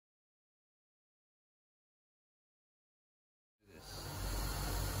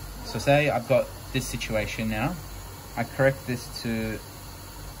So say I've got this situation now. I correct this to,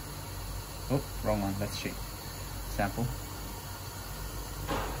 oh, wrong one, let's cheat. Sample.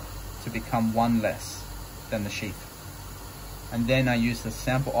 To become one less than the sheath. And then I use the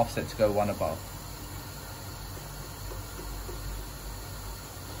sample offset to go one above.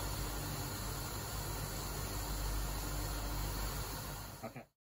 Okay.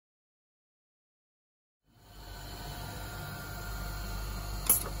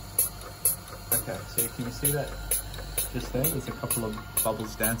 Okay, so can you see that just there's a couple of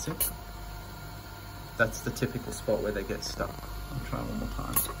bubbles dancing? That's the typical spot where they get stuck. I'll try one more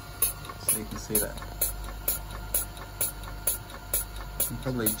time so you can see that. You can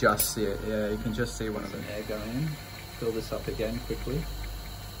probably just see it. Yeah, you can just see one of the air going in. Fill this up again quickly.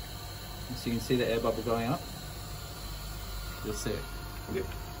 So you can see the air bubble going up. You'll see it.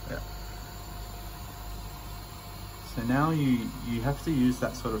 Yeah. So now you have to use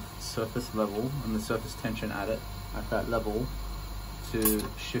that sort of surface level and the surface tension at that level to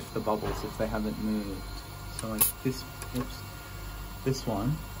shift the bubbles if they haven't moved. So like this, oops, this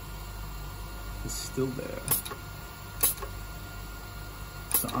one is still there.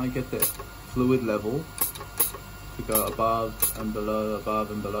 So I get the fluid level to go above and below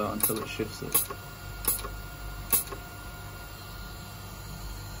until it shifts it.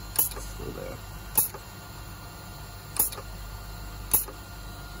 It's still there.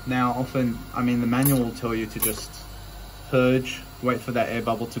 Now often, I mean the manual will tell you to just purge, wait for that air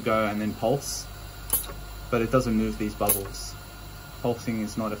bubble to go and then pulse, but it doesn't move these bubbles. Pulsing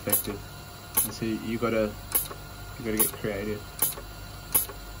is not effective, and so you gotta get creative.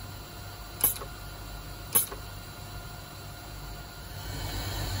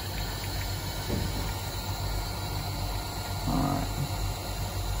 Alright.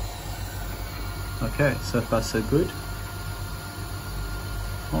 Okay, so far so good.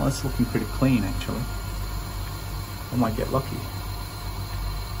 Well, it's looking pretty clean actually. I might get lucky.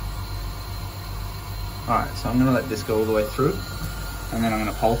 Alright, so I'm going to let this go all the way through, and then I'm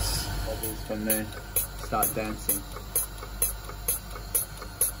going to pulse bubbles when they start dancing.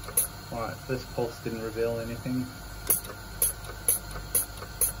 Alright, first pulse didn't reveal anything.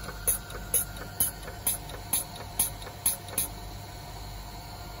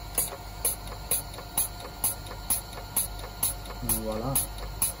 And voila.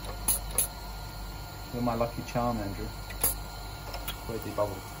 You're my lucky charm, Andrew. Where's the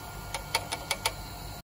bubbles?